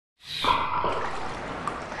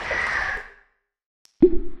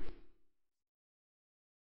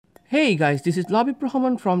Hey guys, this is Labib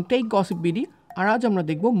Rahman from TechGossipBD আর আজ আমরা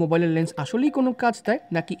দেখব মোবাইলের লেন্স আসলেই কোনো কাজ দেয়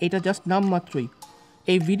নাকি এটা জাস্ট নাম মাত্রই।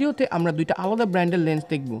 এই ভিডিওতে আমরা দুইটা আলাদা ব্র্যান্ডের লেন্স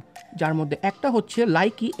দেখব, যার মধ্যে একটা হচ্ছে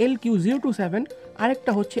Lieqi LQ027 আর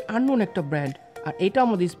একটা হচ্ছে আননোন একটা ব্র্যান্ড, আর এটা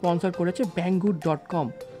আমাদের স্পন্সর করেছে banggood.com।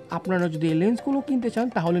 আপনারা যদি এই লেন্সগুলো কিনতে চান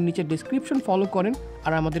তাহলে নিচে ডেসক্রিপশন ফলো করেন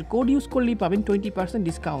আর আমাদের কোড ইউজ করলেই পাবেন 20%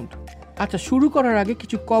 ডিসকাউন্ট। আচ্ছা, শুরু করার আগে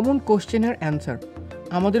কিছু কমন কোশ্চেনের অ্যান্সার।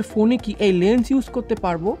 আমাদের ফোনে কি এই লেন্স ইউজ করতে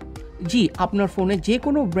পারবো? জি, আপনার ফোনে যে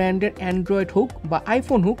কোনো ব্র্যান্ডের অ্যান্ড্রয়েড হোক বা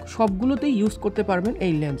আইফোন হোক সবগুলোতেই ইউজ করতে পারবেন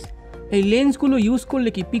এই লেন্স। এই লেন্সগুলো ইউজ করলে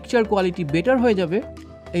কি পিকচার কোয়ালিটি বেটার হয়ে যাবে?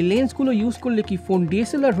 এই লেন্সগুলো ইউজ করলে কি ফোন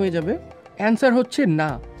DSLR হয়ে যাবে? অ্যান্সার হচ্ছে না।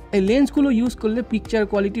 এই লেন্সগুলো ইউজ করলে পিকচার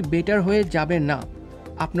কোয়ালিটি বেটার হয়ে যাবে না।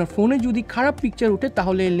 আপনার ফোনে যদি খারাপ পিকচার ওঠে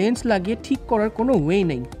তাহলে এই লেন্স লাগিয়ে ঠিক করার কোনো ওয়ে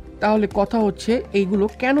নেই। তাহলে কথা হচ্ছে এইগুলো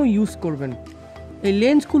কেন ইউজ করবেন? এই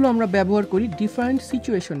লেন্সগুলো আমরা ব্যবহার করি ডিফারেন্ট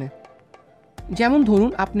সিচুয়েশনে। যেমন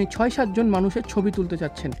ধরুন আপনি 6-7 জন মানুষের ছবি তুলতে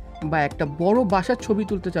চাচ্ছেন, বা একটা বড় বাসার ছবি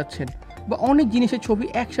তুলতে চাচ্ছেন, বা অনেক জিনিসের ছবি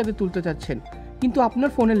একসাথে তুলতে চাচ্ছেন, কিন্তু আপনার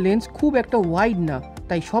ফোনের লেন্স খুব একটা ওয়াইড না,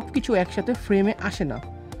 তাই সব কিছু একসাথে ফ্রেমে আসে না।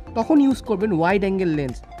 তখন ইউজ করবেন ওয়াইড অ্যাঙ্গেল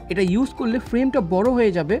লেন্স। এটা ইউজ করলে ফ্রেমটা বড়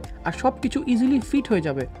হয়ে যাবে আর সব কিছু ইজিলি ফিট হয়ে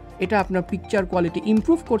যাবে। এটা আপনার পিকচার কোয়ালিটি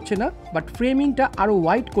ইমপ্রুভ করছে না, বাট ফ্রেমিংটা আরও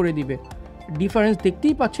ওয়াইড করে দিবে। ডিফারেন্স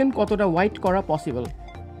দেখতেই পাচ্ছেন কতটা ওয়াইড করা পসিবল।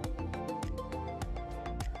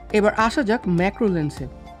 এবার আসা যাক ম্যাক্রো লেন্সে।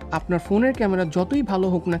 আপনার ফোনের ক্যামেরা যতই ভালো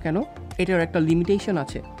হোক না কেন, এটার একটা লিমিটেশন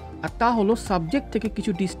আছে, আর তা হলো সাবজেক্ট থেকে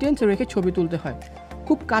কিছু ডিস্টেন্স রেখে ছবি তুলতে হয়।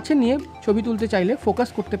 খুব কাছে নিয়ে ছবি তুলতে চাইলে ফোকাস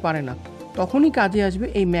করতে পারে না, তখনই কাজে আসবে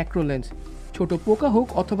এই ম্যাক্রো লেন্স। ছোট পোকা হোক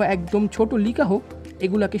অথবা একদম ছোট লিকা হোক,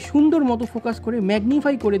 এগুলাকে সুন্দর মতো ফোকাস করে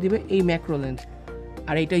ম্যাগনিফাই করে দিবে এই ম্যাক্রো লেন্স।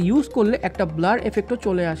 আর এটা ইউজ করলে একটা ব্লার এফেক্টও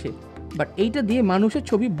চলে আসে, বাট এইটা দিয়ে মানুষের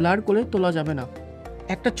ছবি ব্লার করে তোলা যাবে না।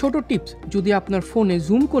 একটা ছোট টিপস, যদি আপনার ফোনে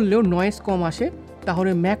জুম করলেও নয়েজ কম আসে,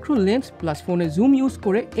 তাহলে ম্যাক্রো লেন্স প্লাস ফোনে জুম ইউজ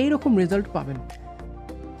করে এইরকম রেজাল্ট পাবেন।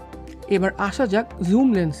 এবার আসা যাক জুম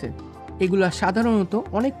লেন্সে। এগুলো সাধারণত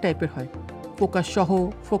অনেক টাইপের হয়, ফোকাস সহ,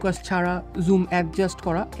 ফোকাস ছাড়া, জুম অ্যাডজাস্ট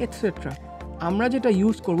করা এটসেট্রা। আমরা যেটা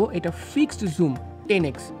ইউজ করব এটা ফিক্সড জুম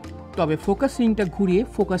 10x, তবে ফোকাসিংটা ঘুরিয়ে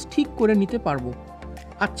ফোকাস ঠিক করে নিতে পারবো।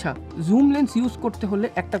 আচ্ছা, জুম লেন্স ইউজ করতে হলে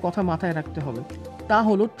একটা কথা মাথায় রাখতে হবে, তা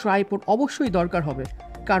হলো ট্রাইপড অবশ্যই দরকার হবে,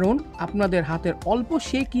 কারণ আপনাদের হাতের অল্প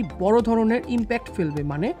সে কি বড় ধরনের ইম্প্যাক্ট ফেলবে,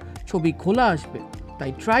 মানে ছবি ঘোলা আসবে।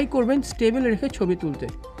 তাই ট্রাই করবেন স্টেবল রেখে ছবি তুলতে,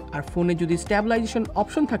 আর ফোনে যদি স্ট্যাবিলাইজেশন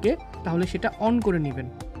অপশন থাকে তাহলে সেটা অন করে নেবেন।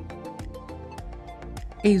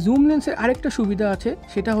 এই জুম লেন্সের আরেকটা সুবিধা আছে,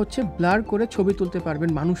 সেটা হচ্ছে ব্লার করে ছবি তুলতে পারবেন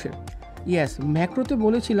মানুষের। ইয়েস, ম্যাক্রোতে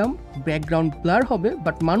বলেছিলাম ব্যাকগ্রাউন্ড ব্লার হবে,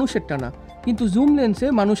 বাট মানুষেরটা না, কিন্তু জুম লেন্সে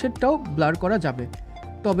মানুষেরটাও ব্লার করা যাবে।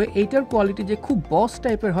 তবে এইটার কোয়ালিটি যে খুব বস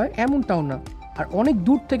টাইপের হয় এমনটাও না, আর অনেক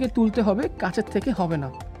দূর থেকে তুলতে হবে, কাছের থেকে হবে না।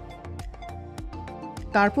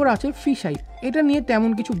 তারপর আছে ফিশাই। এটা নিয়ে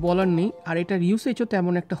তেমন কিছু বলার নেই, আর এটার ইউসেজও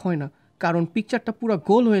তেমন একটা হয় না, কারণ পিকচারটা পুরো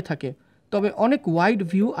গোল হয়ে থাকে, তবে অনেক ওয়াইড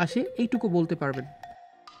ভিউ আসে, এইটুকু বলতে পারবেন।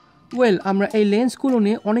 ওয়েল, আমরা এই লেন্সগুলো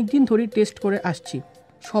নিয়ে অনেক দিন ধরেই টেস্ট করে আসছি।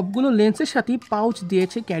 সবগুলো লেন্সের সাথেই পাউচ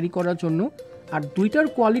দিয়েছে ক্যারি করার জন্য, আর দুইটার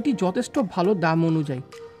কোয়ালিটি যথেষ্ট ভালো দাম অনুযায়ী।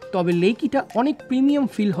 তবে Lieqiটা অনেক প্রিমিয়াম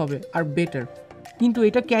ফিল হবে আর বেটার, কিন্তু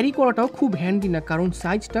এটা ক্যারি করাটাও খুব হ্যান্ডি না, কারণ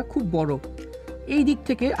সাইজটা খুব বড়। এই দিক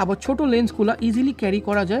থেকে আবার ছোট লেন্সগুলো ইজিলি ক্যারি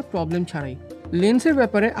করা যায় প্রবলেম ছাড়াই। লেন্সের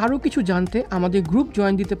ব্যাপারে আরও কিছু জানতে আমাদের গ্রুপ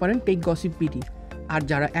জয়েন দিতে পারেন TechGossipBD। আর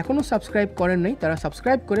যারা এখনও সাবস্ক্রাইব করেন নাই তারা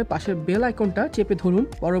সাবস্ক্রাইব করে পাশের বেল আইকনটা চেপে ধরুন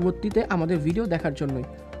পরবর্তীতে আমাদের ভিডিও দেখার জন্যই।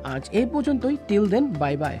 আজ এই পর্যন্তই, টিল দেন,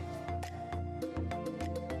 বাই বাই।